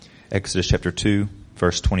Exodus chapter 2,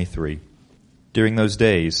 verse 23. During those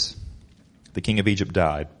days, the king of Egypt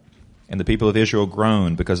died, and the people of Israel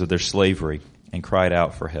groaned because of their slavery and cried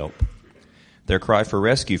out for help. Their cry for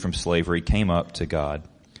rescue from slavery came up to God,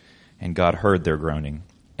 and God heard their groaning,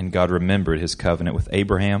 and God remembered his covenant with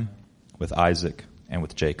Abraham, with Isaac, and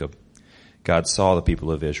with Jacob. God saw the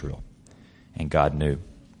people of Israel, and God knew.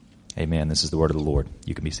 Amen. This is the word of the Lord.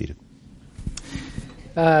 You can be seated.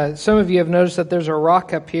 Some of you have noticed that there's a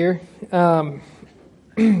rock up here.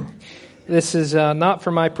 This is not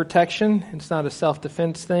for my protection. It's not a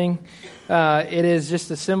self-defense thing. It is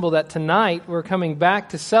just a symbol that tonight we're coming back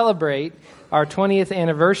to celebrate our 20th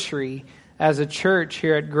anniversary as a church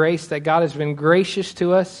here at Grace, that God has been gracious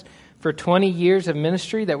to us for 20 years of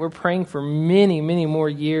ministry, that we're praying for many, many more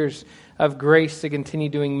years of grace to continue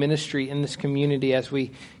doing ministry in this community as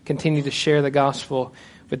we continue to share the gospel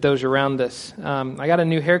with those around us. I got a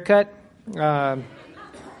new haircut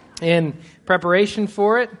in preparation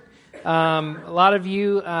for it. A lot of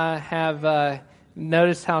you have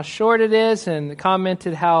noticed how short it is and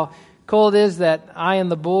commented how cool it is that I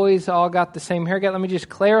and the boys all got the same haircut. Let me just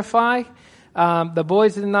clarify. The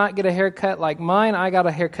boys did not get a haircut like mine. I got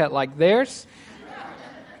a haircut like theirs.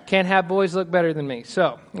 Can't have boys look better than me.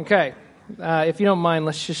 So, okay. If you don't mind,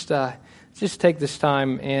 let's just take this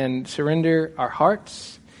time and surrender our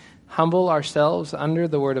hearts, humble ourselves under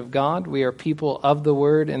the Word of God. We are people of the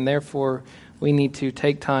Word, and therefore we need to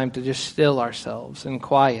take time to just still ourselves and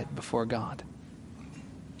quiet before God.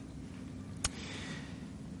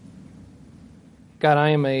 God,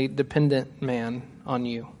 I am a dependent man on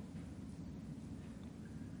you.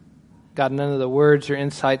 God, none of the words or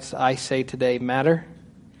insights I say today matter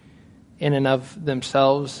in and of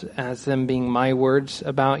themselves as them being my words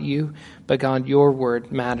about you, but God, your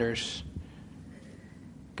word matters.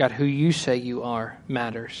 God, who you say you are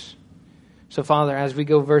matters. So, Father, as we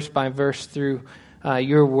go verse by verse through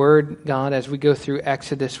your word, God, as we go through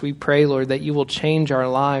Exodus, we pray, Lord, that you will change our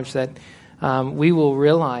lives, that we will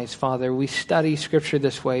realize, Father, we study Scripture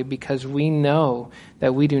this way because we know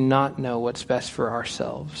that we do not know what's best for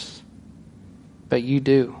ourselves, but you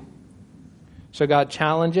do. So, God,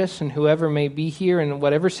 challenge us, and whoever may be here in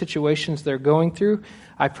whatever situations they're going through,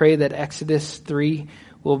 I pray that Exodus 3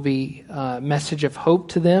 will be a message of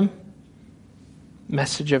hope to them,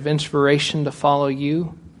 message of inspiration to follow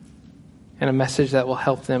you, and a message that will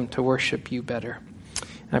help them to worship you better.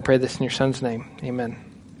 And I pray this in your Son's name. Amen.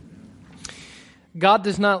 God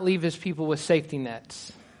does not leave his people with safety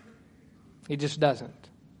nets. He just doesn't.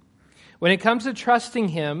 When it comes to trusting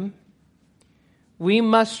him, we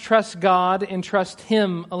must trust God and trust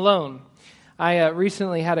him alone. I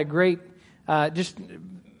recently had a great just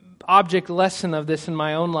object lesson of this in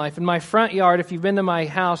my own life. In my front yard, if you've been to my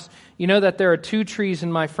house, you know that there are two trees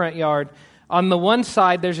in my front yard. On the one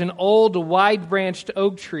side, there's an old, wide-branched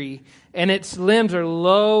oak tree, and its limbs are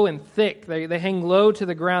low and thick. They hang low to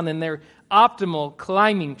the ground, and they're optimal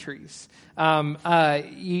climbing trees.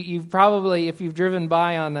 You probably, if you've driven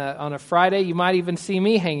by on a Friday, you might even see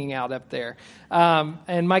me hanging out up there.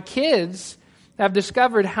 And my kids have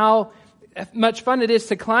discovered how much fun it is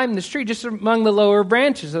to climb this tree just among the lower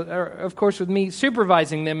branches, of course, with me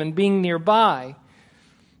supervising them and being nearby.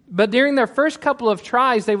 But during their first couple of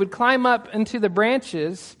tries, they would climb up into the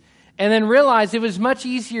branches and then realize it was much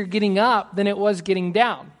easier getting up than it was getting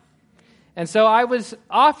down. And so I was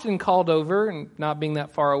often called over, and not being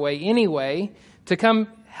that far away anyway, to come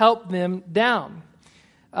help them down.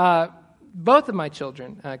 Both of my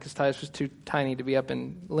children, because Titus was too tiny to be up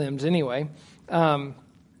in limbs anyway,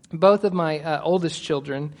 both of my oldest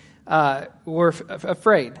children were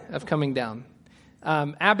afraid of coming down.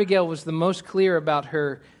 Abigail was the most clear about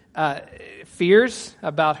her fears,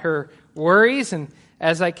 about her worries, and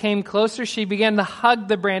as I came closer, she began to hug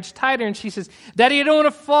the branch tighter, and she says, "Daddy, I don't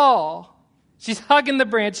want to fall." She's hugging the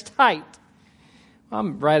branch tight.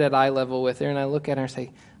 I'm right at eye level with her, and I look at her and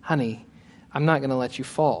say, "Honey, I'm not going to let you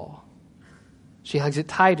fall." She hugs it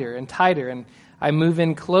tighter and tighter, and I move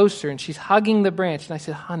in closer, and she's hugging the branch. And I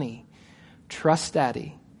said, "Honey, trust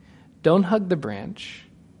Daddy. Don't hug the branch.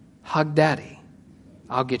 Hug Daddy.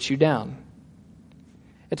 I'll get you down."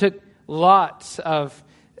 It took lots of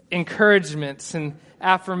encouragements and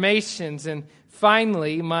affirmations, and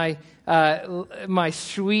finally, my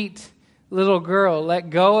sweet little girl let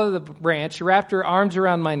go of the branch, wrapped her arms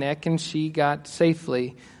around my neck, and she got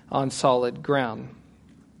safely on solid ground.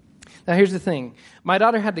 Now, here's the thing. My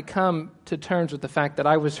daughter had to come to terms with the fact that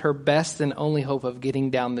I was her best and only hope of getting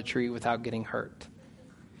down the tree without getting hurt.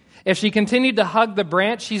 If she continued to hug the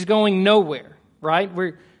branch, she's going nowhere, right?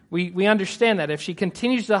 We understand that. If she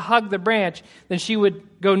continues to hug the branch, then she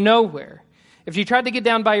would go nowhere. If she tried to get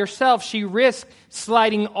down by herself, she risked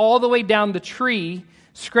sliding all the way down the tree,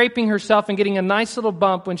 scraping herself and getting a nice little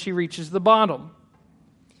bump when she reaches the bottom.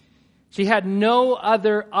 She had no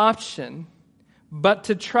other option but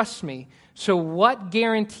to trust me. So what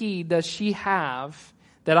guarantee does she have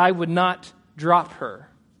that I would not drop her?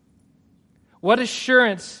 What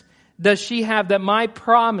assurance does she have that my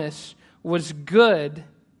promise was good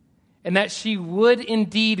and that she would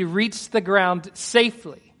indeed reach the ground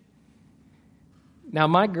safely? Now,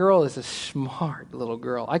 my girl is a smart little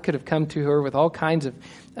girl. I could have come to her with all kinds of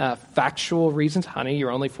factual reasons. Honey,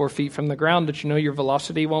 you're only 4 feet from the ground. Did you know your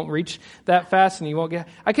velocity won't reach that fast and you won't get...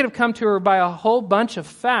 I could have come to her by a whole bunch of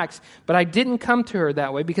facts, but I didn't come to her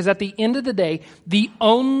that way because at the end of the day, the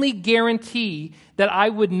only guarantee that I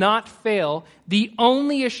would not fail, the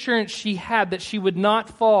only assurance she had that she would not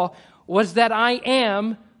fall was that I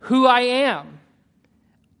am who I am.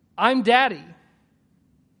 I'm Daddy.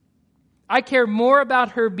 I care more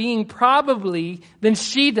about her being probably than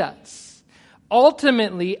she does.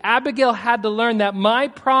 Ultimately, Abigail had to learn that my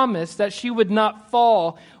promise that she would not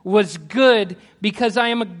fall was good because I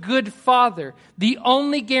am a good father. The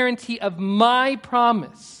only guarantee of my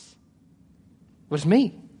promise was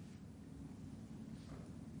me.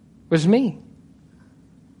 Was me.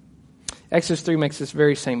 Exodus 3 makes this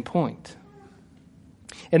very same point.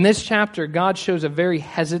 In this chapter, God shows a very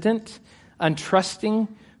hesitant, untrusting,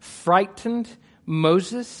 frightened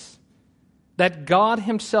Moses that God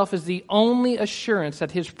himself is the only assurance that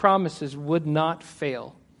his promises would not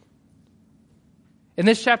fail. In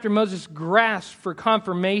this chapter, Moses grasped for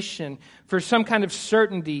confirmation, for some kind of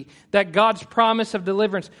certainty that God's promise of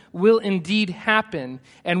deliverance will indeed happen.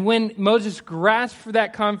 And when Moses grasped for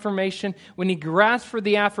that confirmation, when he grasped for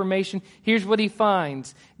the affirmation, here's what he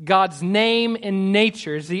finds. God's name and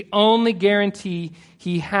nature is the only guarantee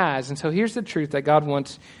he has. And so here's the truth that God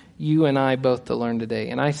wants you and I both to learn today.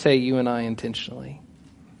 And I say you and I intentionally.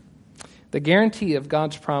 The guarantee of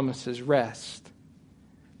God's promises rests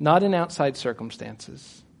not in outside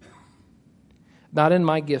circumstances, not in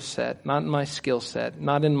my gift set, not in my skill set,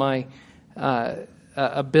 not in my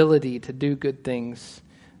ability to do good things.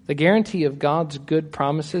 The guarantee of God's good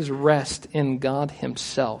promises rest in God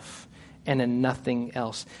himself and in nothing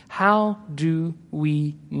else. How do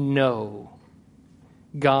we know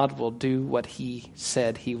God will do what he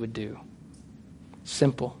said he would do?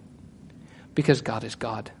 Simple. Because God is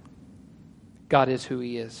God. God is who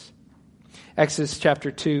he is. Exodus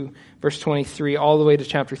chapter 2, verse 23, all the way to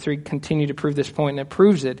chapter 3, continue to prove this point, and it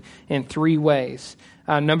proves it in three ways.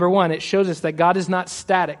 Number one, it shows us that God is not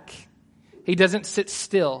static. He doesn't sit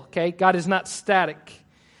still, okay? God is not static.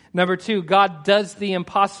 Number two, God does the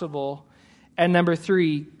impossible. And number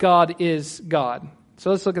three, God is God.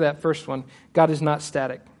 So let's look at that first one. God is not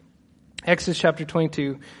static. Exodus chapter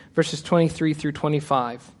 22, verses 23 through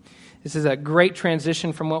 25. This is a great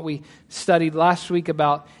transition from what we studied last week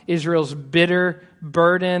about Israel's bitter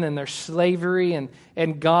burden and their slavery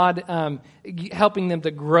and God helping them to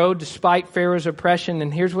grow despite Pharaoh's oppression.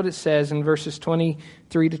 And here's what it says in verses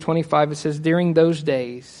 23 to 25. It says, during those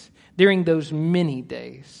many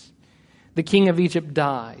days, the king of Egypt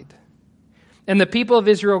died. And the people of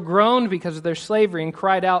Israel groaned because of their slavery and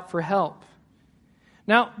cried out for help.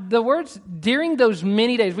 Now, the words, during those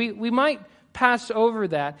many days, we might pass over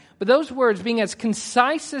that, but those words, being as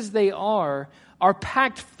concise as they are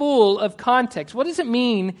packed full of context. What does it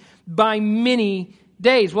mean by many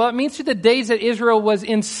days? Well, it means the days that Israel was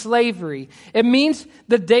in slavery. It means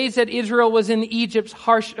the days that Israel was in Egypt's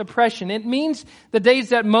harsh oppression. It means the days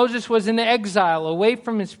that Moses was in exile, away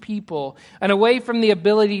from his people, and away from the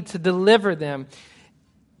ability to deliver them.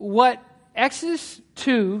 What Exodus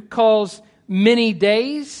 2 calls many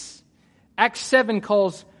days, Acts 7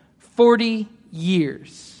 calls 40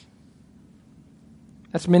 years.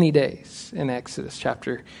 That's many days in Exodus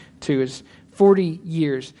chapter 2 is 40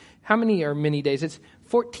 years. How many are many days? It's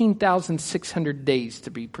 14,600 days to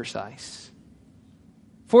be precise.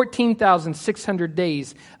 14,600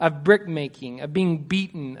 days of brick making, of being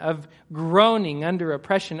beaten, of groaning under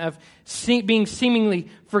oppression, of being seemingly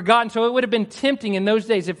forgotten. So it would have been tempting in those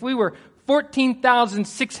days if we were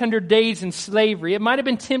 14,600 days in slavery. It might have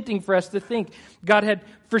been tempting for us to think God had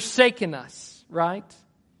forsaken us, right?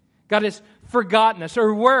 God has forgotten us.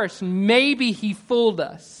 Or worse, maybe he fooled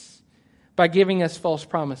us by giving us false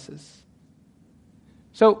promises.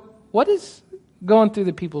 So what is going through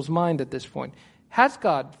the people's mind at this point? Has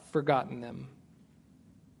God forgotten them?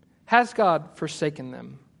 Has God forsaken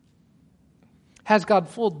them? Has God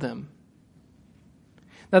fooled them?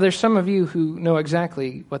 Now, there's some of you who know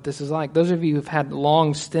exactly what this is like. Those of you who've had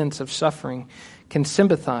long stints of suffering can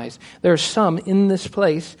sympathize. There are some in this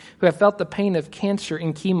place who have felt the pain of cancer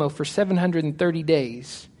and chemo for 730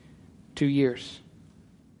 days, 2 years.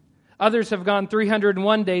 Others have gone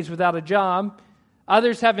 301 days without a job.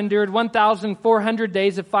 Others have endured 1,400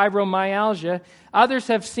 days of fibromyalgia. Others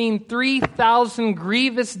have seen 3,000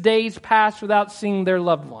 grievous days pass without seeing their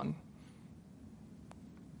loved one.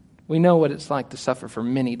 We know what it's like to suffer for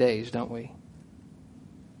many days, don't we?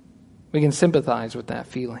 We can sympathize with that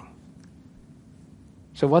feeling.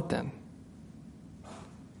 So what then?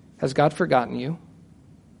 Has God forgotten you?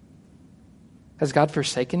 Has God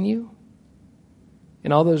forsaken you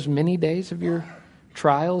in all those many days of your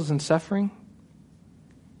trials and suffering?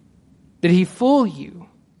 Did He fool you?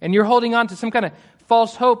 And you're holding on to some kind of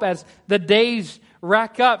false hope as the days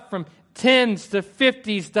rack up from tens to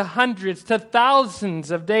 50s to hundreds to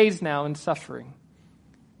thousands of days now in suffering.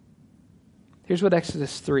 Here's what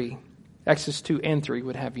Exodus 2 and 3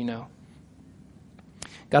 would have you know.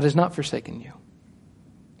 God has not forsaken you.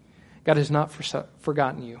 God has not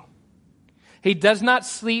forgotten you. He does not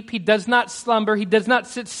sleep. He does not slumber. He does not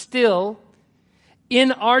sit still.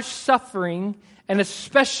 In our suffering, and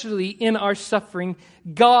especially in our suffering,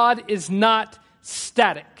 God is not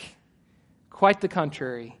static. Quite the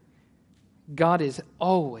contrary. God is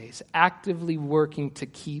always actively working to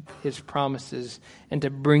keep His promises and to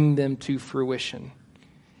bring them to fruition.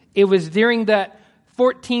 It was during that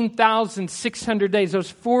 14,600 days,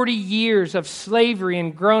 those 40 years of slavery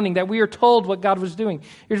and groaning, that we are told what God was doing.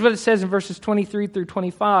 Here's what it says in verses 23 through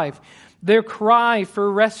 25. Their cry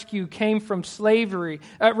for rescue came from slavery.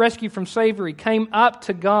 Rescue from slavery came up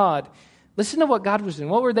to God. Listen to what God was doing.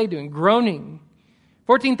 What were they doing? Groaning.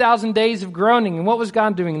 14,000 days of groaning. And what was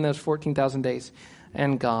God doing in those 14,000 days?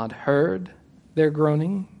 And God heard their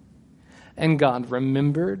groaning. And God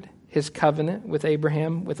remembered His covenant with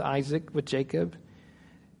Abraham, with Isaac, with Jacob.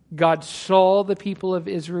 God saw the people of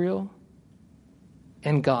Israel.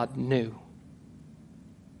 And God knew.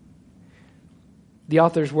 The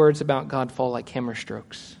author's words about God fall like hammer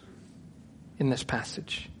strokes in this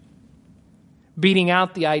passage, beating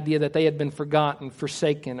out the idea that they had been forgotten,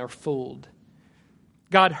 forsaken, or fooled.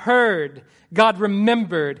 God heard, God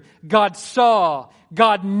remembered, God saw,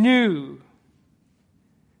 God knew.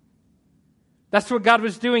 That's what God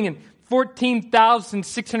was doing in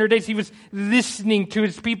 14,600 days. He was listening to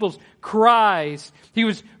His people's cries. He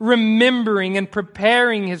was remembering and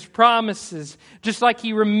preparing His promises, just like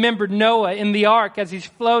He remembered Noah in the ark as he's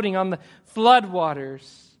floating on the floodwaters.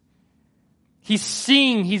 He's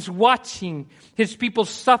seeing, He's watching His people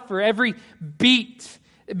suffer every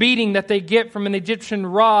beating that they get from an Egyptian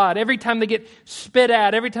rod, every time they get spit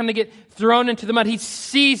at, every time they get thrown into the mud. He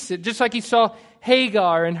sees it, just like He saw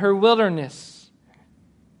Hagar in her wilderness.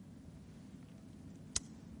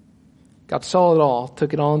 God saw it all,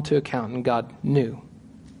 took it all into account, and God knew.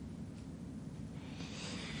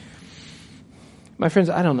 My friends,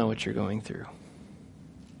 I don't know what you're going through.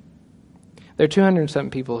 There are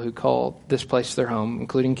 207 people who call this place their home,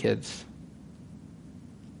 including kids.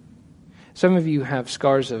 Some of you have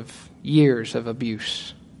scars of years of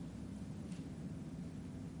abuse.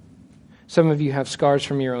 Some of you have scars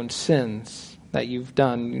from your own sins that you've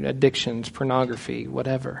done, addictions, pornography,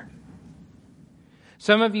 whatever.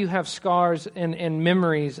 Some of you have scars and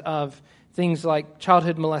memories of things like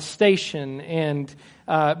childhood molestation and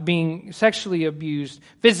being sexually abused,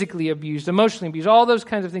 physically abused, emotionally abused, all those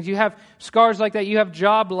kinds of things. You have scars like that. You have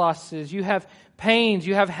job losses. You have pains.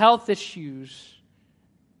 You have health issues.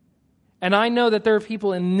 And I know that there are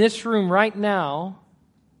people in this room right now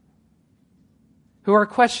who are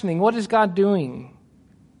questioning, what is God doing?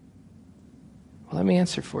 Well, let me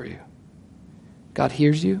answer for you. God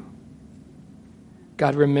hears you.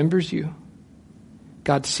 God remembers you.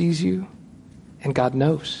 God sees you. And God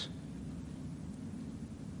knows.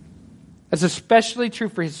 That's especially true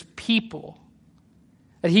for His people.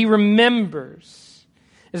 That He remembers.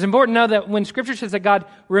 It's important to know that when Scripture says that God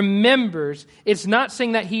remembers, it's not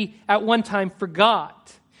saying that He at one time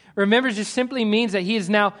forgot. Remembers just simply means that He is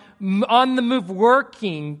now on the move,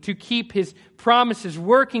 working to keep His promises,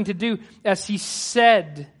 working to do as He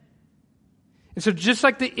said. And so just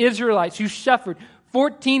like the Israelites who suffered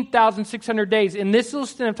 14,600 days, in this little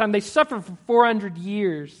stint of time, they suffered for 400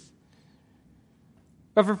 years.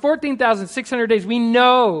 But for 14,600 days, we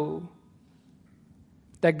know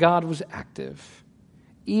that God was active,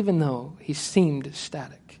 even though He seemed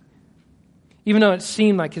static. Even though it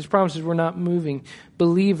seemed like His promises were not moving.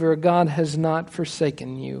 Believer, God has not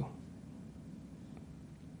forsaken you.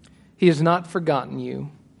 He has not forgotten you.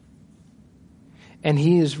 And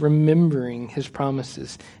he is remembering his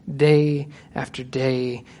promises day after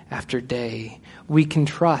day after day. We can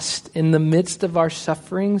trust in the midst of our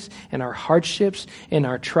sufferings and our hardships and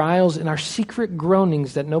our trials and our secret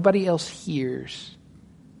groanings that nobody else hears,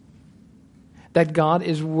 that God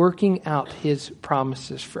is working out his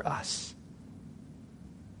promises for us.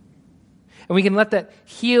 And we can let that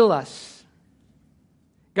heal us.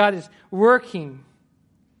 God is working.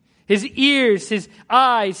 His ears, his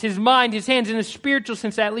eyes, his mind, his hands, in a spiritual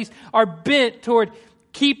sense at least, are bent toward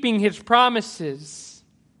keeping his promises.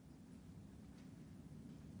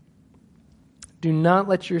 Do not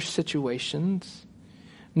let your situations,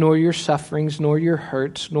 nor your sufferings, nor your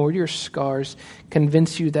hurts, nor your scars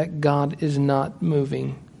convince you that God is not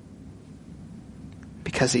moving.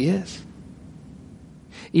 Because he is.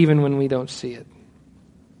 Even when we don't see it.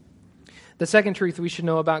 The second truth we should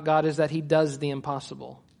know about God is that he does the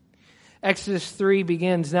impossible. Exodus 3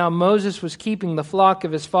 begins, "Now Moses was keeping the flock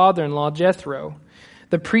of his father-in-law Jethro,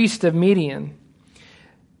 the priest of Midian.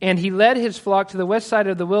 And he led his flock to the west side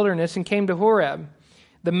of the wilderness and came to Horeb,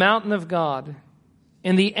 the mountain of God.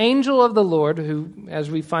 And the angel of the Lord," who,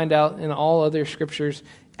 as we find out in all other scriptures,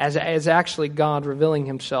 as actually God revealing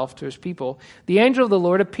himself to his people, "the angel of the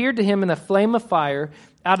Lord appeared to him in a flame of fire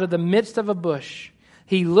out of the midst of a bush.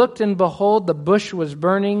 He looked, and behold, the bush was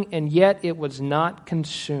burning, and yet it was not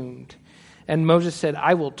consumed. And Moses said,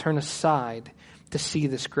 I will turn aside to see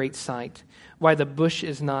this great sight, why the bush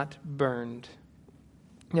is not burned."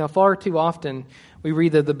 Now, far too often, we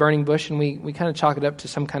read of the burning bush and we kind of chalk it up to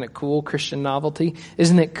some kind of cool Christian novelty.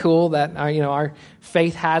 Isn't it cool that our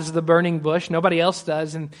faith has the burning bush? Nobody else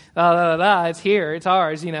does, and it's here, it's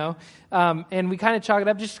ours, and we kind of chalk it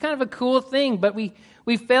up just kind of a cool thing, but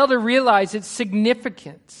we fail to realize its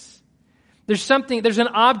significance. There's an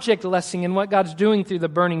object lesson in what God's doing through the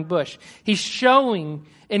burning bush. He's showing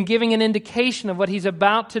and giving an indication of what he's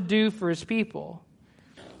about to do for his people.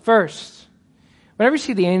 First, whenever you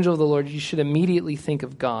see the angel of the Lord, you should immediately think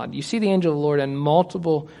of God. You see the angel of the Lord on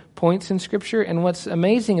multiple points in Scripture, and what's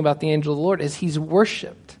amazing about the angel of the Lord is he's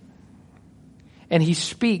worshipped. And he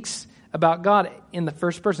speaks about God in the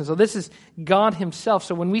first person. So this is God himself.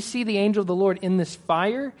 So when we see the angel of the Lord in this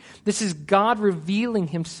fire, this is God revealing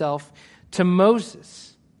himself to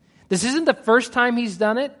Moses. This isn't the first time he's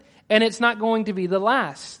done it, and it's not going to be the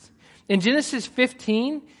last. In Genesis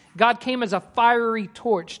 15, God came as a fiery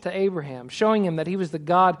torch to Abraham, showing him that he was the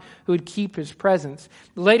God who would keep his presence.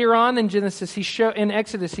 Later on in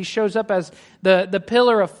Exodus, he shows up as the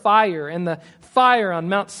pillar of fire and the fire on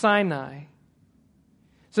Mount Sinai.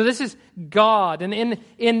 So this is God, and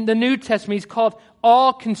in the New Testament, he's called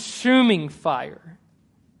all-consuming fire.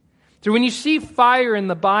 So when you see fire in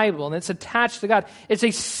the Bible and it's attached to God, it's a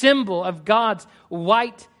symbol of God's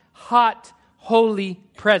white, hot, holy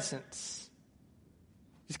presence.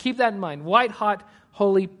 Just keep that in mind. White, hot,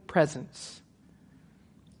 holy presence.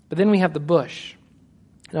 But then we have the bush.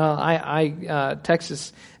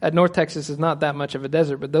 Texas, North Texas is not that much of a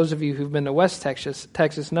desert, but those of you who've been to West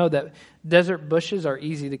Texas know that desert bushes are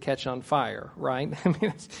easy to catch on fire, right? I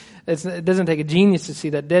mean, it doesn't take a genius to see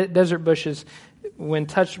that desert bushes, when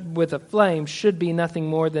touched with a flame, should be nothing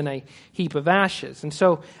more than a heap of ashes. And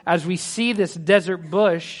so, as we see this desert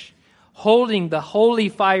bush holding the holy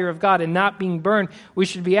fire of God and not being burned, we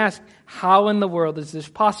should be asked, how in the world is this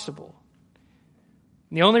possible?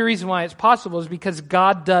 The only reason why it's possible is because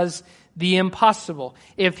God does the impossible.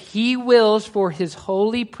 If he wills for his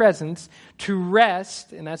holy presence to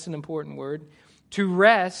rest, and that's an important word, to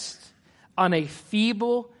rest on a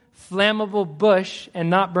feeble, flammable bush and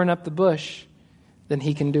not burn up the bush, then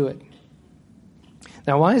he can do it.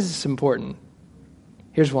 Now, why is this important?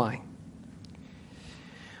 Here's why.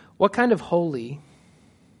 What kind of holy,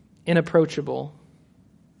 inapproachable,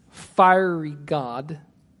 fiery God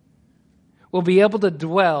will be able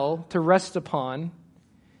to rest upon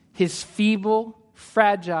his feeble,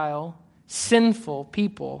 fragile, sinful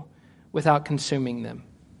people without consuming them?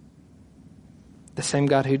 The same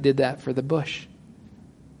God who did that for the bush.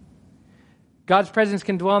 God's presence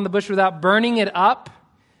can dwell in the bush without burning it up,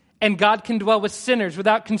 and God can dwell with sinners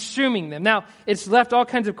without consuming them. Now, it's left all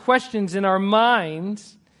kinds of questions in our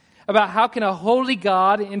minds about how can a holy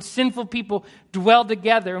God and sinful people dwell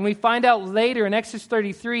together. And we find out later in Exodus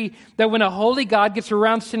 33 that when a holy God gets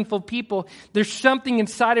around sinful people, there's something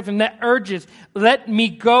inside of him that urges, let me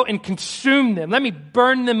go and consume them. Let me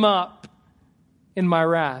burn them up in my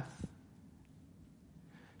wrath.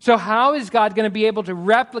 So how is God going to be able to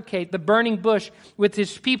replicate the burning bush with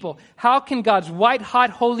his people? How can God's white, hot,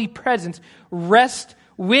 holy presence rest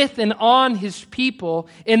with and on his people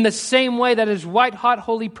in the same way that his white, hot,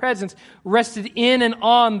 holy presence rested in and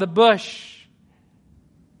on the bush?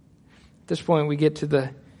 this point, we get to the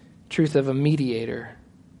truth of a mediator.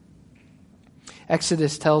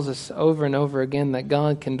 Exodus tells us over and over again that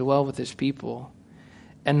God can dwell with his people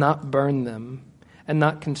and not burn them and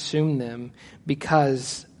not consume them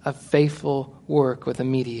because of faithful work with a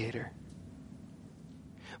mediator.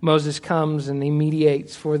 Moses comes and he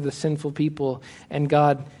mediates for the sinful people, and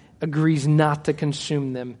God agrees not to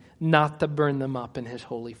consume them, not to burn them up in his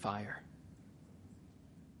holy fire.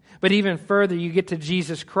 But even further, you get to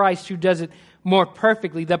Jesus Christ, who does it more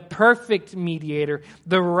perfectly, the perfect mediator,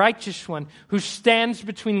 the righteous one who stands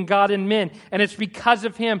between God and men. And it's because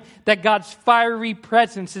of him that God's fiery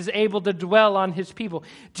presence is able to dwell on his people.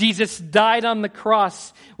 Jesus died on the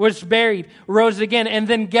cross, was buried, rose again, and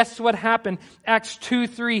then guess what happened? Acts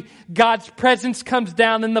 2:3, God's presence comes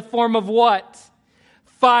down in the form of what?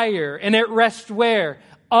 Fire. And it rests where?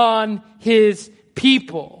 On his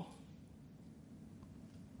people.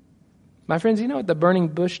 My friends, you know what the burning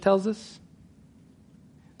bush tells us?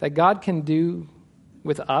 That God can do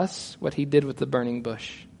with us what he did with the burning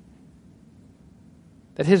bush.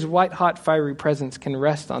 That his white-hot fiery presence can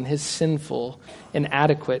rest on his sinful,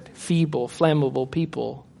 inadequate, feeble, flammable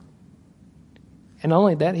people. And not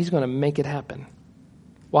only that, he's going to make it happen.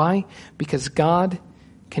 Why? Because God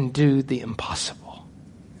can do the impossible.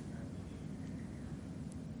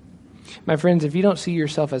 My friends, if you don't see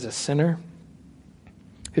yourself as a sinner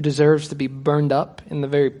who deserves to be burned up in the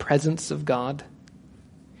very presence of God,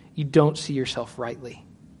 you don't see yourself rightly.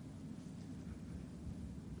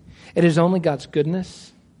 It is only God's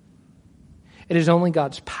goodness. It is only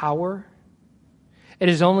God's power. It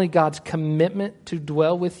is only God's commitment to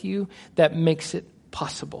dwell with you that makes it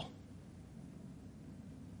possible.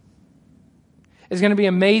 It's going to be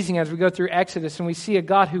amazing as we go through Exodus and we see a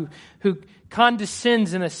God who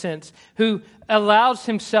condescends in a sense, who allows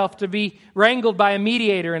himself to be wrangled by a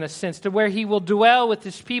mediator in a sense, to where he will dwell with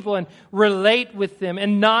his people and relate with them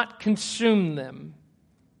and not consume them.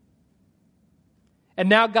 And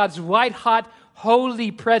now God's white-hot,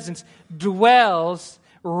 holy presence dwells,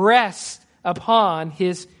 rests upon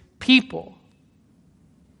his people.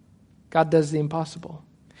 God does the impossible.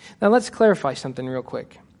 Now let's clarify something real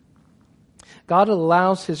quick. God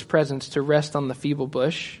allows his presence to rest on the feeble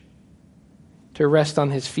bush, to rest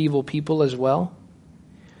on his feeble people as well,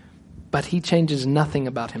 but he changes nothing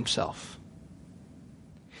about himself.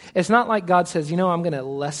 It's not like God says, I'm going to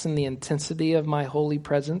lessen the intensity of my holy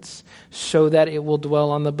presence so that it will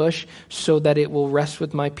dwell on the bush, so that it will rest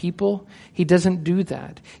with my people. He doesn't do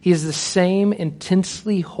that. He is the same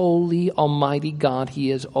intensely holy, almighty God he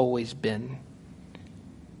has always been.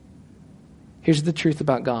 Here's the truth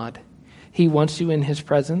about God. He wants you in his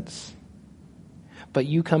presence, but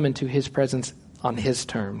you come into his presence on his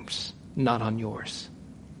terms, not on yours.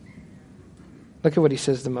 Look at what he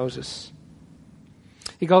says to Moses.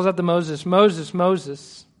 He calls out to Moses, "Moses,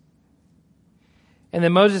 Moses." And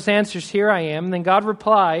then Moses answers, "Here I am." And then God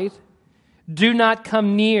replied, "Do not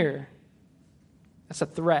come near." That's a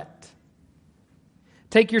threat.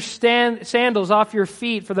 "Take your sandals off your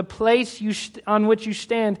feet, for the place on which you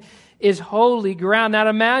stand is holy ground." Now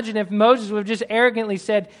imagine if Moses would have just arrogantly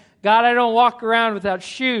said, "God, I don't walk around without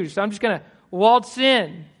shoes, so I'm just going to waltz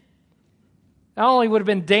in." Not only would have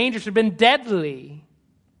been dangerous, it would have been deadly.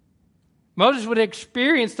 Moses would have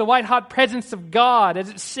experienced the white-hot presence of God as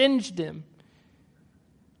it singed him.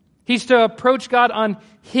 He's to approach God on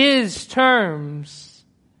his terms.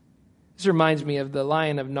 This reminds me of the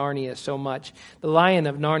Lion of Narnia so much. The Lion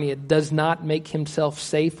of Narnia does not make himself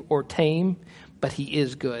safe or tame, but he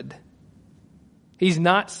is good. He's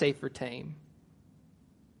not safe or tame.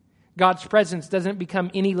 God's presence doesn't become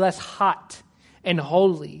any less hot and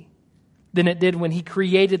holy than it did when he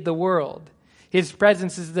created the world. His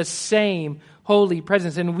presence is the same holy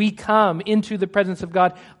presence, and we come into the presence of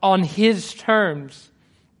God on his terms.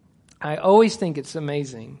 I always think it's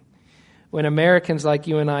amazing when Americans like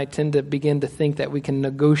you and I tend to begin to think that we can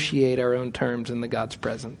negotiate our own terms in the God's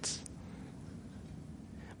presence.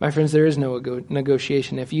 My friends, there is no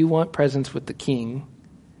negotiation. If you want presence with the king,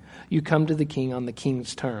 you come to the king on the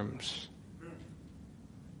king's terms.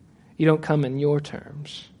 You don't come in your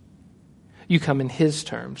terms. You come in his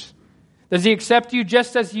terms. Does he accept you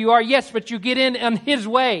just as you are? Yes, but you get in on his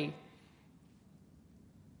way.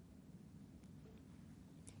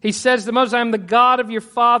 He says to Moses, "I am the God of your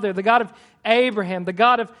father, the God of Abraham, the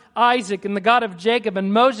God of Isaac, and the God of Jacob."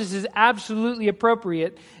 And Moses is absolutely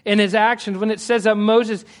appropriate in his actions when it says that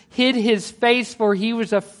Moses hid his face for he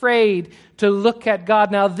was afraid to look at God.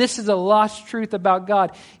 Now, this is a lost truth about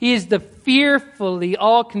God. He is the fearfully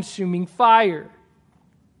all-consuming fire.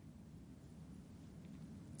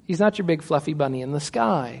 He's not your big fluffy bunny in the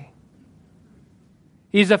sky.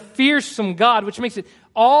 He's a fearsome God, which makes it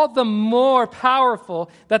all the more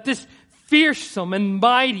powerful that this fearsome and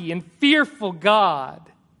mighty and fearful God,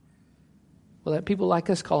 well, that people like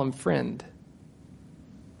us call him friend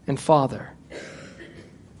and father.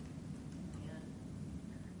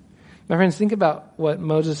 My friends, think about what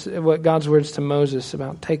God's words to Moses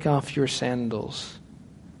about take off your sandals.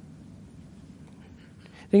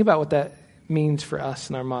 Think about what that means for us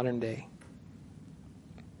in our modern day.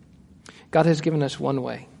 God has given us one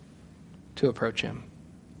way to approach him.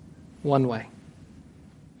 One way.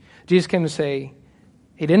 Jesus came to say,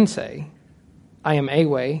 he didn't say, I am a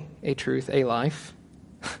way, a truth, a life.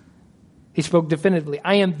 He spoke definitively,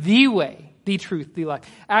 I am the way, the truth, the life.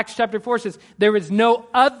 Acts chapter 4 says, there is no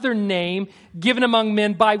other name given among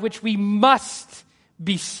men by which we must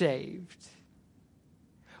be saved.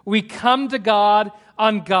 We come to God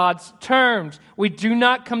on God's terms. We do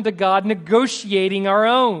not come to God negotiating our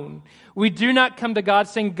own. We do not come to God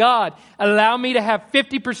saying, God, allow me to have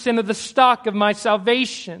 50% of the stock of my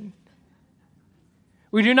salvation.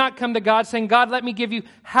 We do not come to God saying, God, let me give you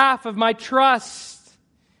half of my trust.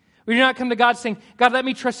 We do not come to God saying, God, let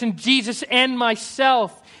me trust in Jesus and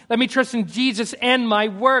myself. Let me trust in Jesus and my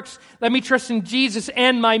works. Let me trust in Jesus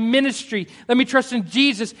and my ministry. Let me trust in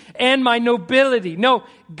Jesus and my nobility. No,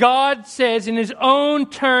 God says in his own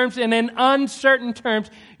terms and in uncertain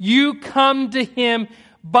terms, you come to him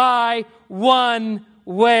by one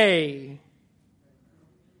way.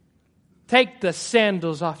 Take the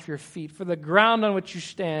sandals off your feet, for the ground on which you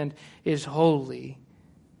stand is holy.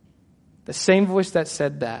 The same voice that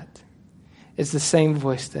said that is the same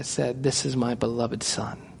voice that said, this is my beloved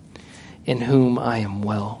Son, in whom I am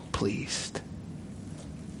well pleased.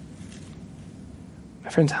 My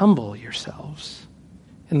friends, humble yourselves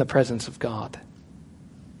in the presence of God.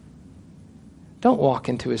 Don't walk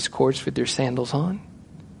into his courts with your sandals on.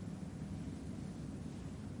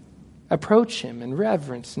 Approach him in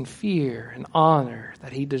reverence and fear and honor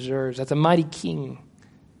that he deserves as a mighty king.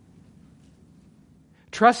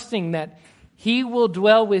 Trusting that he will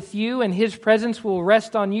dwell with you and his presence will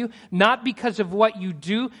rest on you, not because of what you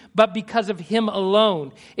do, but because of him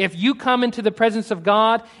alone. If you come into the presence of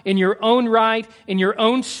God in your own right, in your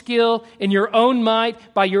own skill, in your own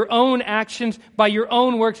might, by your own actions, by your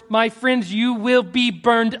own works, my friends, you will be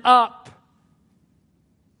burned up.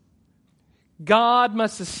 God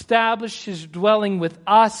must establish his dwelling with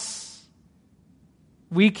us.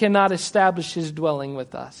 We cannot establish his dwelling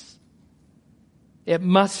with us. It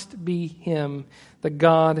must be him, the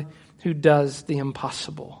God who does the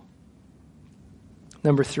impossible.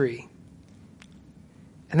 Number 3.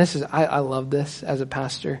 And this is, I love this as a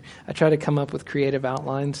pastor. I try to come up with creative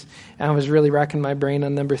outlines. And I was really racking my brain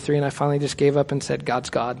on number 3, and I finally just gave up and said,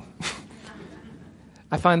 God's God.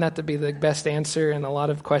 I find that to be the best answer in a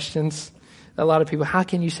lot of questions. A lot of people, how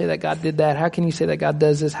can you say that God did that? How can you say that God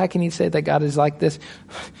does this? How can you say that God is like this?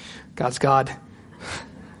 God's God.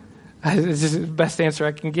 This is the best answer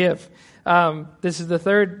I can give. This is the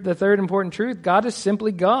third important truth. God is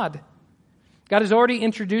simply God. God has already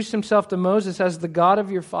introduced himself to Moses as the God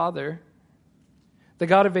of your father, the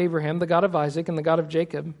God of Abraham, the God of Isaac, and the God of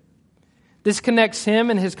Jacob. This connects him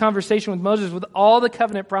and his conversation with Moses with all the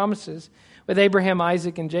covenant promises with Abraham,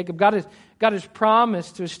 Isaac, and Jacob. God has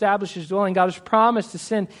promised to establish his dwelling. God has promised to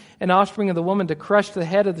send an offspring of the woman to crush the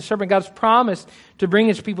head of the serpent. God has promised to bring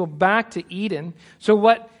his people back to Eden. So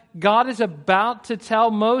what God is about to tell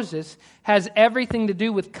Moses has everything to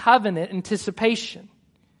do with covenant anticipation.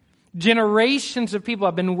 Generations of people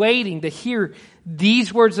have been waiting to hear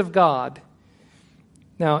these words of God.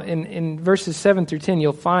 Now, in verses 7 through 10,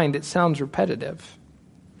 you'll find it sounds repetitive.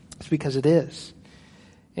 It's because it is.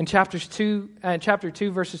 In chapter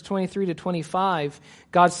 2, verses 23 to 25,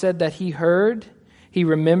 God said that he heard, he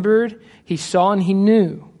remembered, he saw, and he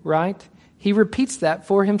knew, right? He repeats that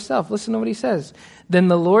for himself. Listen to what he says. Then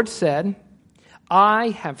the Lord said, I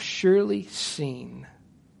have surely seen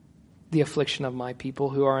the affliction of my people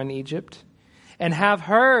who are in Egypt, and have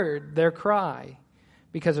heard their cry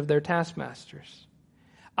because of their taskmasters.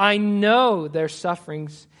 I know their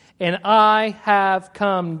sufferings, and I have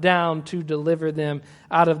come down to deliver them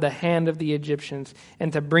out of the hand of the Egyptians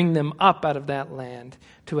and to bring them up out of that land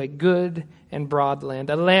to a good and broad land,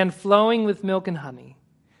 a land flowing with milk and honey,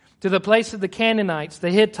 to the place of the Canaanites,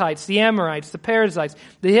 the Hittites, the Amorites, the Perizzites,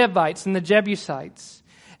 the Hivites, and the Jebusites.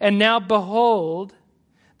 And now behold,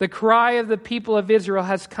 the cry of the people of Israel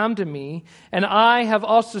has come to me, and I have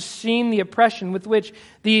also seen the oppression with which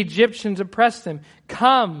the Egyptians oppressed them.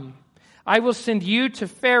 Come, I will send you to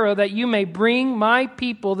Pharaoh that you may bring my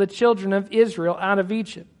people, the children of Israel, out of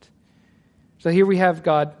Egypt. So here we have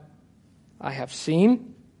God. I have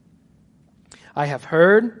seen. I have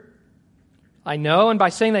heard, I know. And by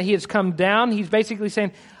saying that he has come down, he's basically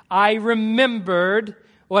saying, I remembered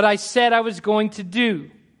what I said I was going to do.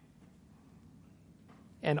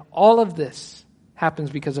 And all of this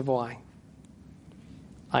happens because of why?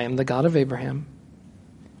 I am the God of Abraham.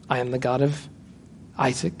 I am the God of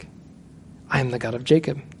Isaac. I am the God of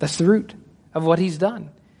Jacob. That's the root of what he's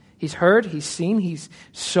done. He's heard, he's seen, he's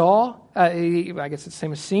saw. I guess it's the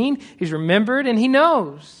same as seen. He's remembered, and he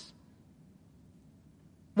knows.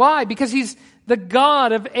 Why? Because he's the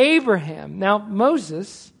God of Abraham. Now,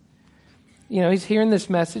 Moses, he's hearing this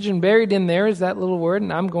message, and buried in there is that little word,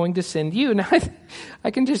 and I'm going to send you. Now,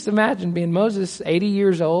 I can just imagine being Moses, 80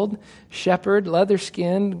 years old, shepherd, leather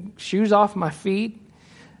skin, shoes off my feet.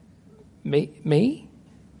 Me?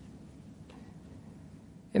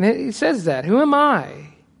 And he says that. Who am I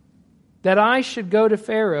that I should go to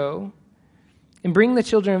Pharaoh and bring the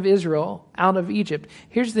children of Israel out of Egypt?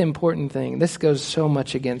 Here's the important thing. This goes so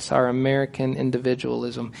much against our American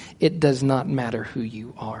individualism. It does not matter who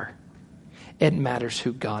you are. It matters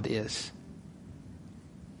who God is.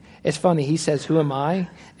 It's funny. He says, who am I?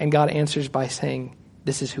 And God answers by saying,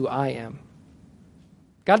 this is who I am.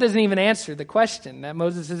 God doesn't even answer the question that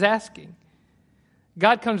Moses is asking.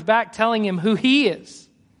 God comes back telling him who he is.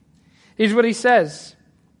 Here's what he says.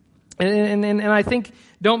 And I think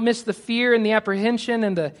don't miss the fear and the apprehension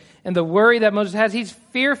and the worry that Moses has. He's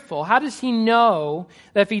fearful. How does he know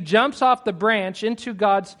that if he jumps off the branch into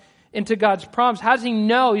God's promise, how does he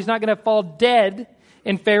know he's not going to fall dead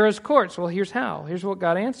in Pharaoh's courts? Well, here's how. Here's what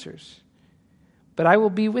God answers. But I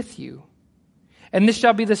will be with you, and this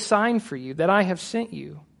shall be the sign for you that I have sent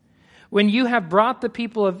you. When you have brought the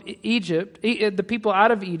people of Egypt, the people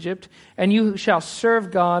out of Egypt, and you shall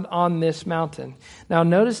serve God on this mountain. Now,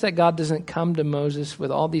 notice that God doesn't come to Moses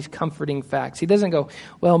with all these comforting facts. He doesn't go,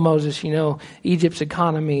 well, Moses, Egypt's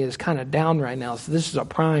economy is kind of down right now, so this is a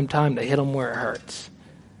prime time to hit them where it hurts.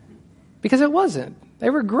 Because it wasn't. They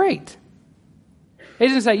were great. He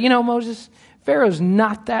doesn't say, Moses, Pharaoh's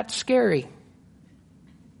not that scary.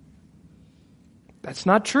 That's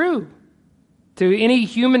not true. To any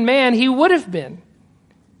human man, he would have been.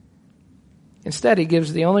 Instead, he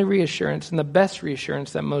gives the only reassurance and the best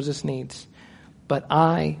reassurance that Moses needs. But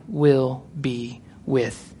I will be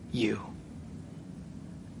with you.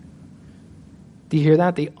 Do you hear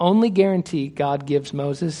that? The only guarantee God gives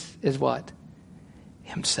Moses is what?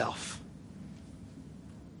 Himself.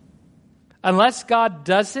 Unless God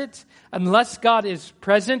does it, unless God is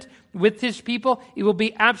present with his people, it will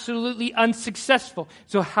be absolutely unsuccessful.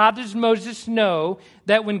 So how does Moses know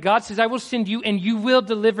that when God says, I will send you and you will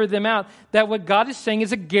deliver them out, that what God is saying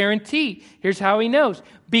is a guarantee? Here's how he knows.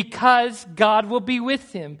 Because God will be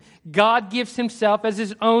with him. God gives himself as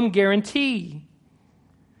his own guarantee.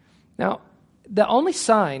 Now, the only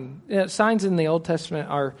signs in the Old Testament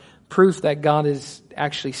are proof that God is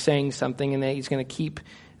actually saying something and that he's going to keep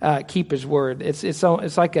his word. It's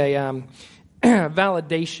like a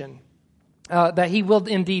validation that he will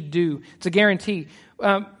indeed do. It's a guarantee.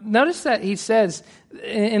 Notice that he says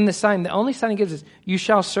in the sign, the only sign he gives is, you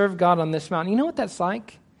shall serve God on this mountain. You know what that's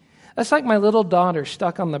like? That's like my little daughter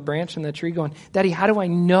stuck on the branch in the tree going, Daddy, how do I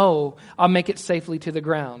know I'll make it safely to the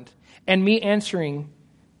ground? And me answering,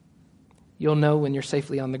 you'll know when you're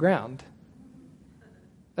safely on the ground.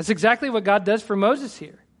 That's exactly what God does for Moses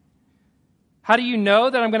here. How do you know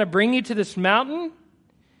that I'm going to bring you to this mountain?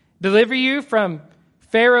 Deliver you from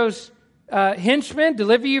Pharaoh's henchmen?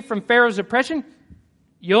 Deliver you from Pharaoh's oppression?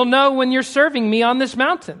 You'll know when you're serving me on this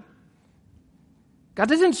mountain. God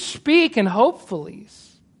doesn't speak in hopefullys.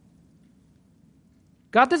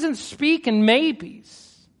 God doesn't speak in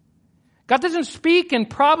maybes. God doesn't speak in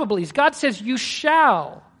probablys. God says, you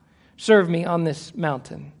shall serve me on this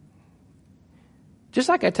mountain. Just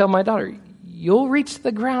like I tell my daughter, you'll reach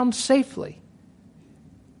the ground safely.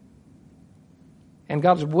 And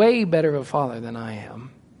God's way better of a father than I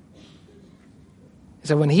am.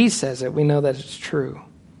 So when he says it, we know that it's true.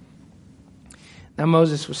 Now,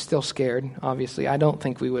 Moses was still scared, obviously. I don't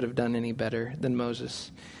think we would have done any better than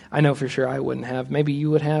Moses. I know for sure I wouldn't have. Maybe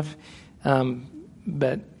you would have,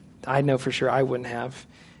 but I know for sure I wouldn't have.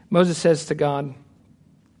 Moses says to God,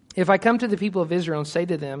 if I come to the people of Israel and say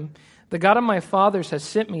to them, the God of my fathers has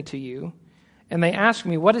sent me to you, and they ask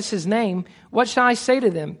me, what is his name? What shall I say to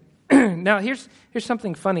them? Now, here's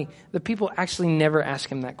something funny. The people actually never ask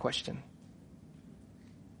him that question.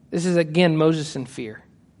 This is, again, Moses in fear.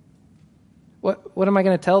 What am I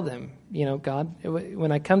going to tell them? God,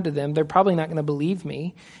 when I come to them, they're probably not going to believe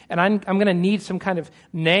me. And I'm going to need some kind of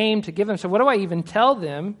name to give them. So what do I even tell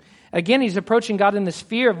them? Again, he's approaching God in this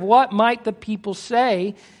fear of what might the people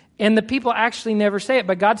say. And the people actually never say it,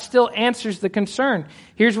 but God still answers the concern.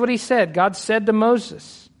 Here's what he said. God said to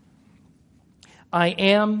Moses, I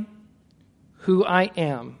am who I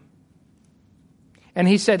am. And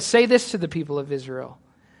he said, say this to the people of Israel.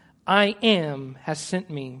 I am has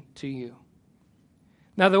sent me to you.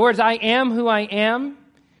 Now the words I am who I am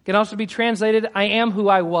can also be translated I am who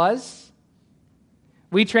I was.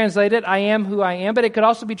 We translate it I am who I am, but it could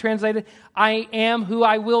also be translated I am who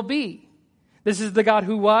I will be. This is the God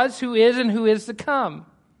who was, who is, and who is to come.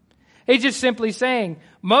 He's just simply saying,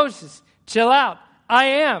 Moses, chill out. I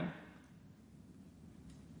am.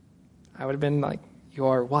 I would have been like, you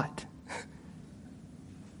are what?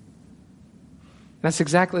 That's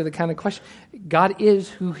exactly the kind of question. God is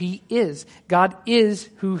who he is. God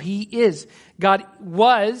is who he is. God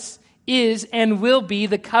was, is, and will be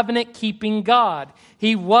the covenant-keeping God.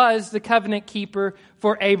 He was the covenant keeper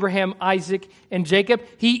for Abraham, Isaac, and Jacob.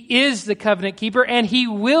 He is the covenant keeper, and he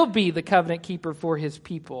will be the covenant keeper for his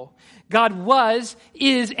people. God was,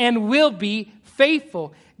 is, and will be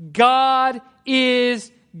faithful. God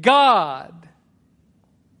is God.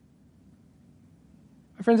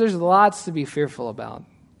 My friends, there's lots to be fearful about.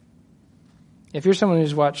 If you're someone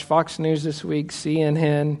who's watched Fox News this week,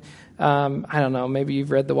 CNN, I don't know, maybe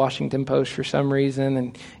you've read the Washington Post for some reason,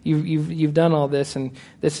 and you've done all this, and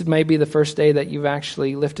this may be the first day that you've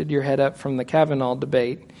actually lifted your head up from the Kavanaugh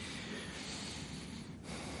debate.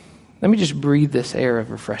 Let me just breathe this air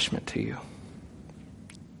of refreshment to you.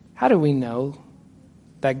 How do we know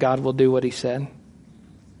that God will do what he said?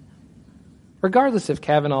 Regardless if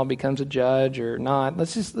Kavanaugh becomes a judge or not,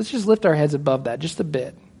 let's just lift our heads above that just a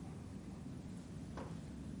bit.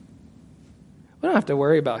 We don't have to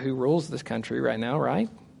worry about who rules this country right now, right?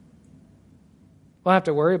 We don't have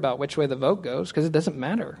to worry about which way the vote goes because it doesn't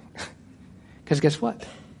matter. Because guess what?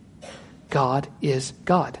 God is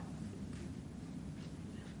God.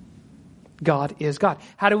 God is God.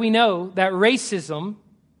 How do we know that racism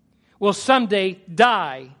will someday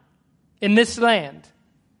die in this land?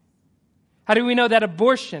 How do we know that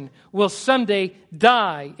abortion will someday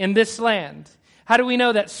die in this land? How do we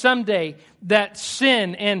know that someday that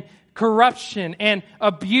sin and corruption and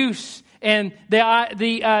abuse and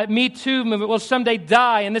the Me Too movement will someday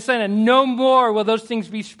die in this land, and no more will those things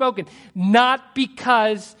be spoken? Not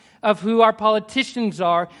because of who our politicians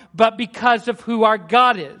are, but because of who our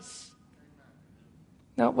God is.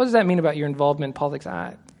 Now, what does that mean about your involvement in politics?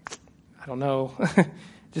 I don't know.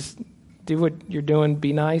 Just do what you're doing,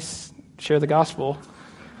 be nice, share the gospel.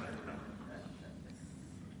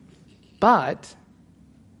 But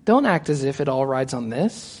don't act as if it all rides on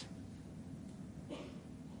this.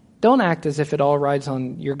 Don't act as if it all rides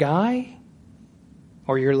on your guy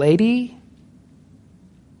or your lady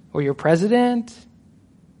or your president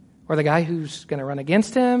or the guy who's going to run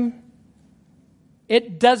against him.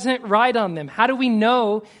 It doesn't ride on them. How do we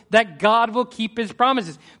know that God will keep his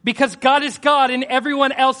promises? Because God is God and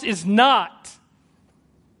everyone else is not.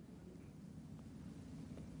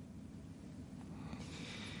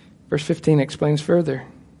 Verse 15 explains further.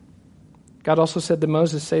 God also said to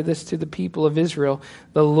Moses, say this to the people of Israel,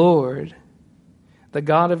 the Lord, the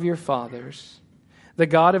God of your fathers, the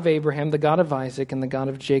God of Abraham, the God of Isaac, and the God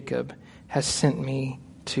of Jacob, has sent me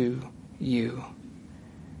to you.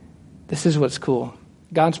 This is what's cool.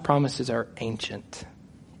 God's promises are ancient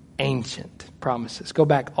promises. Go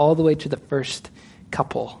back all the way to the first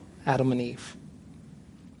couple, Adam and Eve.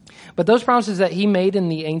 But those promises that he made in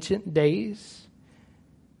the ancient days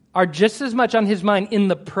are just as much on his mind in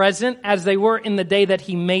the present as they were in the day that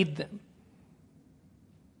he made them.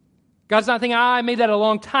 God's not thinking, I made that a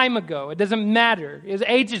long time ago. It doesn't matter. It was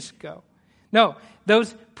ages ago. No,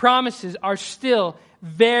 those promises are still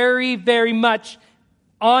very, very much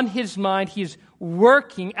on his mind. He is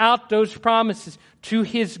working out those promises to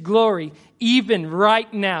his glory, even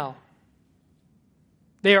right now.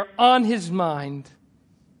 They are on his mind.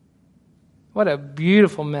 What a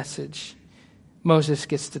beautiful message Moses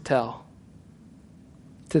gets to tell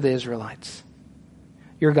to the Israelites.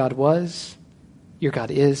 Your God was, your God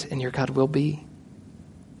is, and your God will be.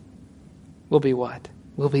 Will be what?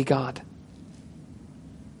 Will be God.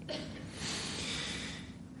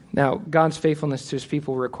 Now, God's faithfulness to his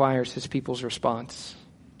people requires his people's response.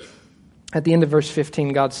 At the end of verse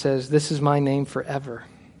 15, God says, this is my name forever,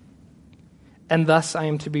 and thus I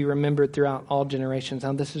am to be remembered throughout all generations.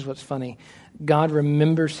 Now, this is what's funny. God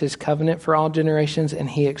remembers his covenant for all generations, and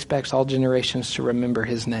he expects all generations to remember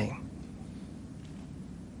his name.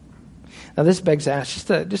 Now, this begs to ask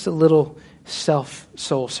just a little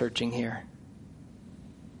soul searching here.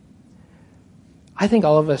 I think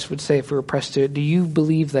all of us would say, if we were pressed to it, do you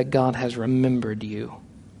believe that God has remembered you?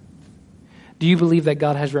 Do you believe that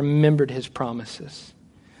God has remembered his promises?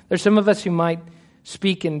 There's some of us who might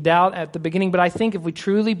speak in doubt at the beginning, but I think if we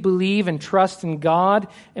truly believe and trust in God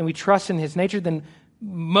and we trust in his nature, then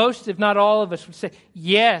most, if not all of us, would say,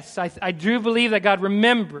 yes, I do believe that God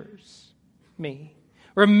remembers me,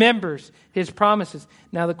 remembers his promises.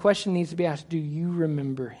 Now the question needs to be asked, do you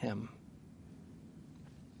remember him?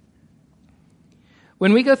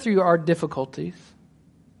 When we go through our difficulties,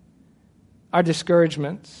 our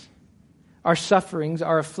discouragements, our sufferings,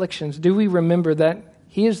 our afflictions, do we remember that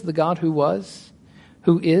he is the God who was,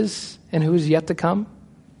 who is, and who is yet to come?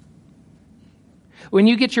 When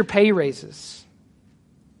you get your pay raises,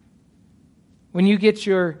 when you get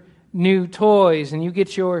your new toys, and you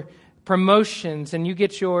get your promotions, and you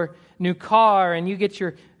get your new car, and you get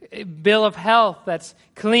your bill of health that's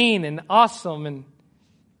clean and awesome, and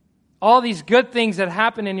all these good things that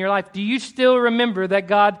happen in your life, do you still remember that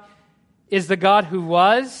God is the God who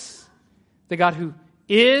was, the God who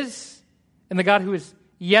is, and the God who is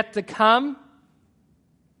yet to come?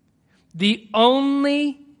 The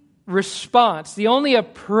only response, the only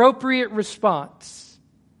appropriate response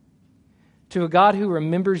to a God who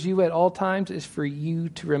remembers you at all times is for you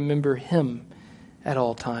to remember him at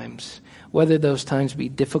all times, whether those times be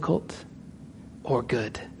difficult or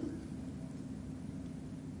good.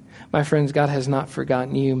 My friends, God has not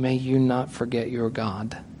forgotten you. May you not forget your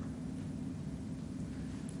God.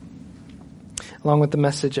 Along with the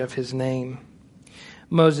message of his name,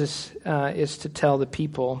 Moses is to tell the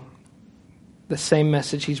people the same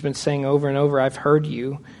message he's been saying over and over. I've heard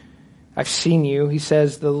you. I've seen you. He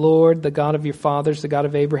says, the Lord, the God of your fathers, the God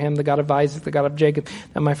of Abraham, the God of Isaac, the God of Jacob.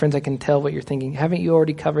 Now, my friends, I can tell what you're thinking. Haven't you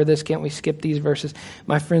already covered this? Can't we skip these verses?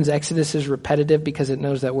 My friends, Exodus is repetitive because it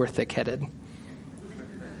knows that we're thick-headed.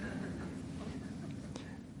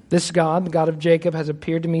 This God, the God of Jacob, has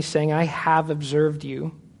appeared to me saying, I have observed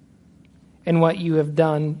you and what you have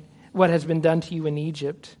done, what has been done to you in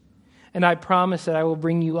Egypt. And I promise that I will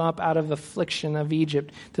bring you up out of affliction of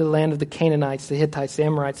Egypt to the land of the Canaanites, the Hittites, the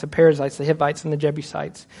Amorites, the Perizzites, the Hivites, and the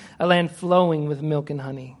Jebusites, a land flowing with milk and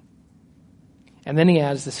honey. And then he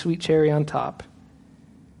adds the sweet cherry on top.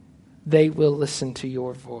 They will listen to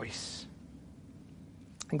your voice.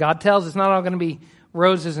 And God tells us it's not all going to be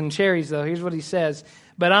roses and cherries, though. Here's what he says.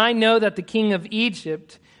 But I know that the king of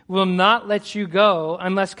Egypt will not let you go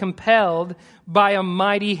unless compelled by a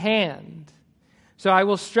mighty hand. So I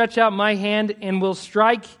will stretch out my hand and will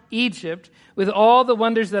strike Egypt with all the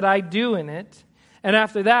wonders that I do in it. And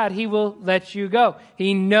after that, he will let you go.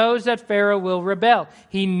 He knows that Pharaoh will rebel.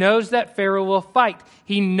 He knows that Pharaoh will fight.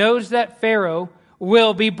 He knows that Pharaoh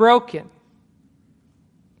will be broken.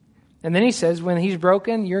 And then he says, when he's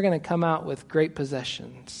broken, you're going to come out with great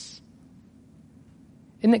possessions.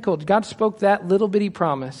 Isn't it cool? God spoke that little bitty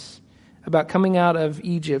promise about coming out of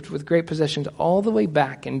Egypt with great possessions all the way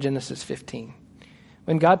back in Genesis 15.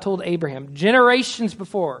 When God told Abraham, generations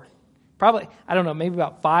before, probably, I don't know, maybe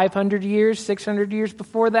about 500 years, 600 years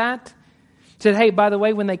before that, said, hey, by the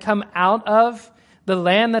way, when they come out of the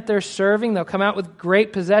land that they're serving, they'll come out with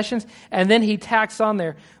great possessions. And then he tacks on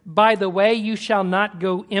there, by the way, you shall not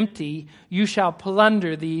go empty, you shall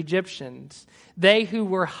plunder the Egyptians. They who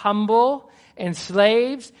were humble and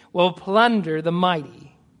slaves will plunder the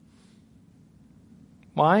mighty.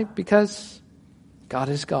 Why? Because God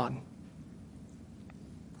is God.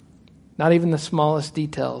 Not even the smallest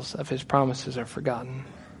details of his promises are forgotten.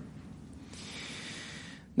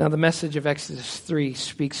 Now, the message of Exodus 3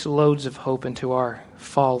 speaks loads of hope into our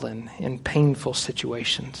fallen and painful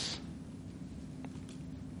situations.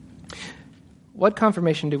 What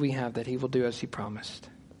confirmation do we have that he will do as he promised?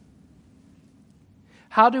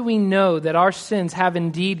 How do we know that our sins have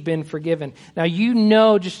indeed been forgiven? Now, you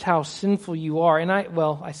know just how sinful you are. And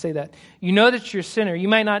I say that. You know that you're a sinner. You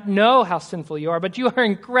might not know how sinful you are, but you are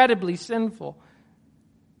incredibly sinful.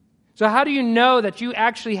 So how do you know that you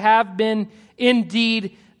actually have been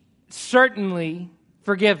indeed certainly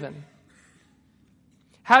forgiven?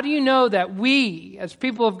 How do you know that we, as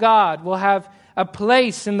people of God, will have a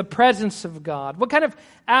place in the presence of God? What kind of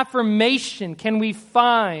affirmation can we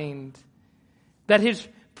find that his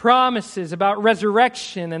promises about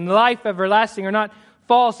resurrection and life everlasting are not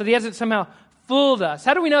false, that he hasn't somehow fooled us?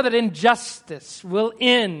 How do we know that injustice will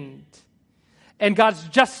end and God's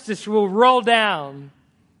justice will roll down?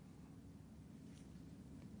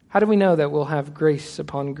 How do we know that we'll have grace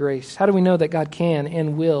upon grace? How do we know that God can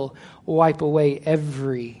and will wipe away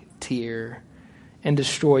every tear and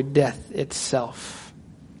destroy death itself?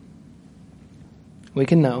 We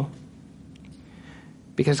can know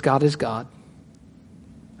because God is God,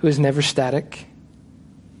 who is never static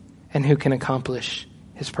and who can accomplish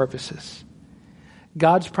his purposes.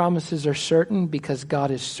 God's promises are certain because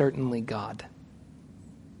God is certainly God.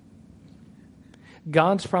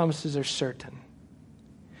 God's promises are certain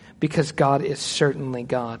because God is certainly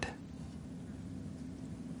God.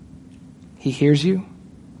 He hears you.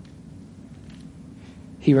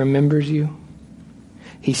 He remembers you.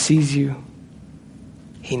 He sees you.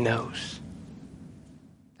 He knows.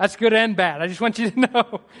 That's good and bad. I just want you to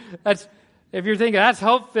know. If you're thinking, that's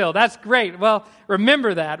hope-filled, that's great. Well,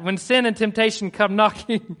 remember that. When sin and temptation come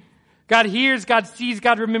knocking, God hears, God sees,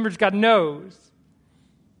 God remembers, God knows.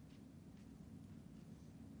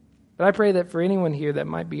 But I pray that for anyone here that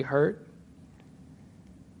might be hurt,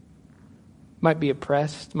 might be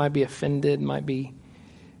oppressed, might be offended, might be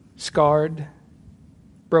scarred,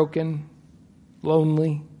 broken,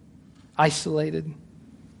 lonely, isolated.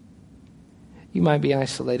 You might be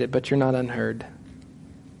isolated, but you're not unheard.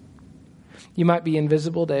 You might be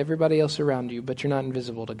invisible to everybody else around you, but you're not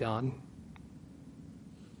invisible to God.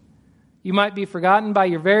 You might be forgotten by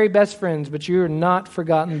your very best friends, but you are not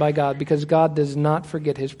forgotten by God because God does not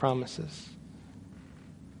forget His promises.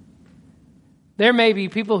 There may be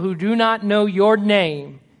people who do not know your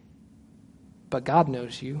name, but God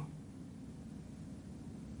knows you.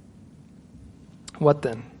 What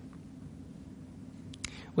then?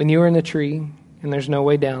 When you are in the tree and there's no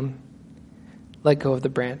way down, let go of the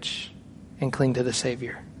branch and cling to the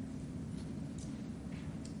Savior.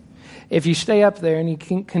 If you stay up there and you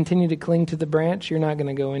continue to cling to the branch, you're not going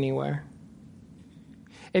to go anywhere.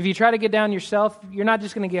 If you try to get down yourself, you're not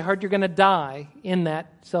just going to get hurt, you're going to die in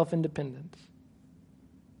that self-independence.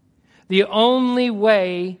 The only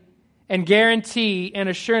way and guarantee and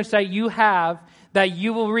assurance that you have that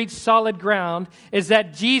you will reach solid ground is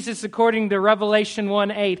that Jesus, according to Revelation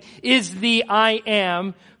 1:8, is the I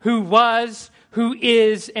am who was, who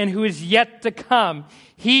is, and who is yet to come.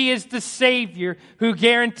 He is the Savior who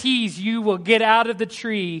guarantees you will get out of the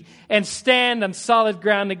tree and stand on solid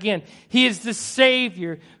ground again. He is the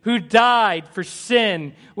Savior who died for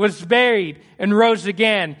sin, was buried, and rose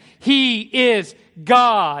again. He is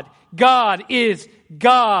God. God is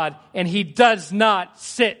God, and He does not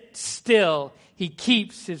sit still. He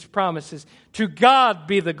keeps His promises. To God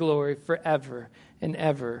be the glory forever and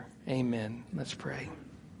ever. Amen. Let's pray.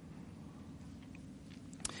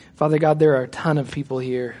 Father God, there are a ton of people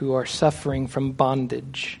here who are suffering from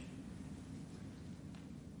bondage.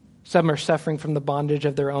 Some are suffering from the bondage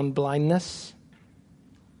of their own blindness.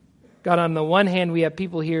 God, on the one hand, we have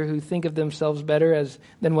people here who think of themselves better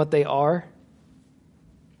than what they are.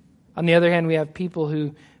 On the other hand, we have people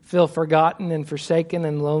who feel forgotten and forsaken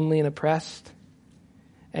and lonely and oppressed.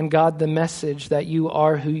 And God, the message that you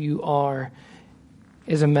are who you are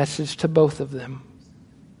is a message to both of them.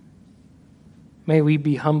 May we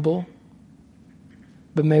be humble,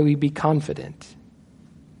 but may we be confident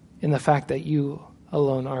in the fact that you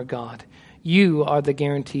alone are God. You are the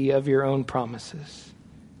guarantee of your own promises.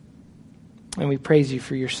 And we praise you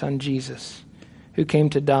for your Son, Jesus, who came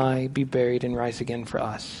to die, be buried, and rise again for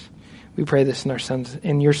us. We pray this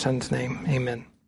in your Son's name. Amen.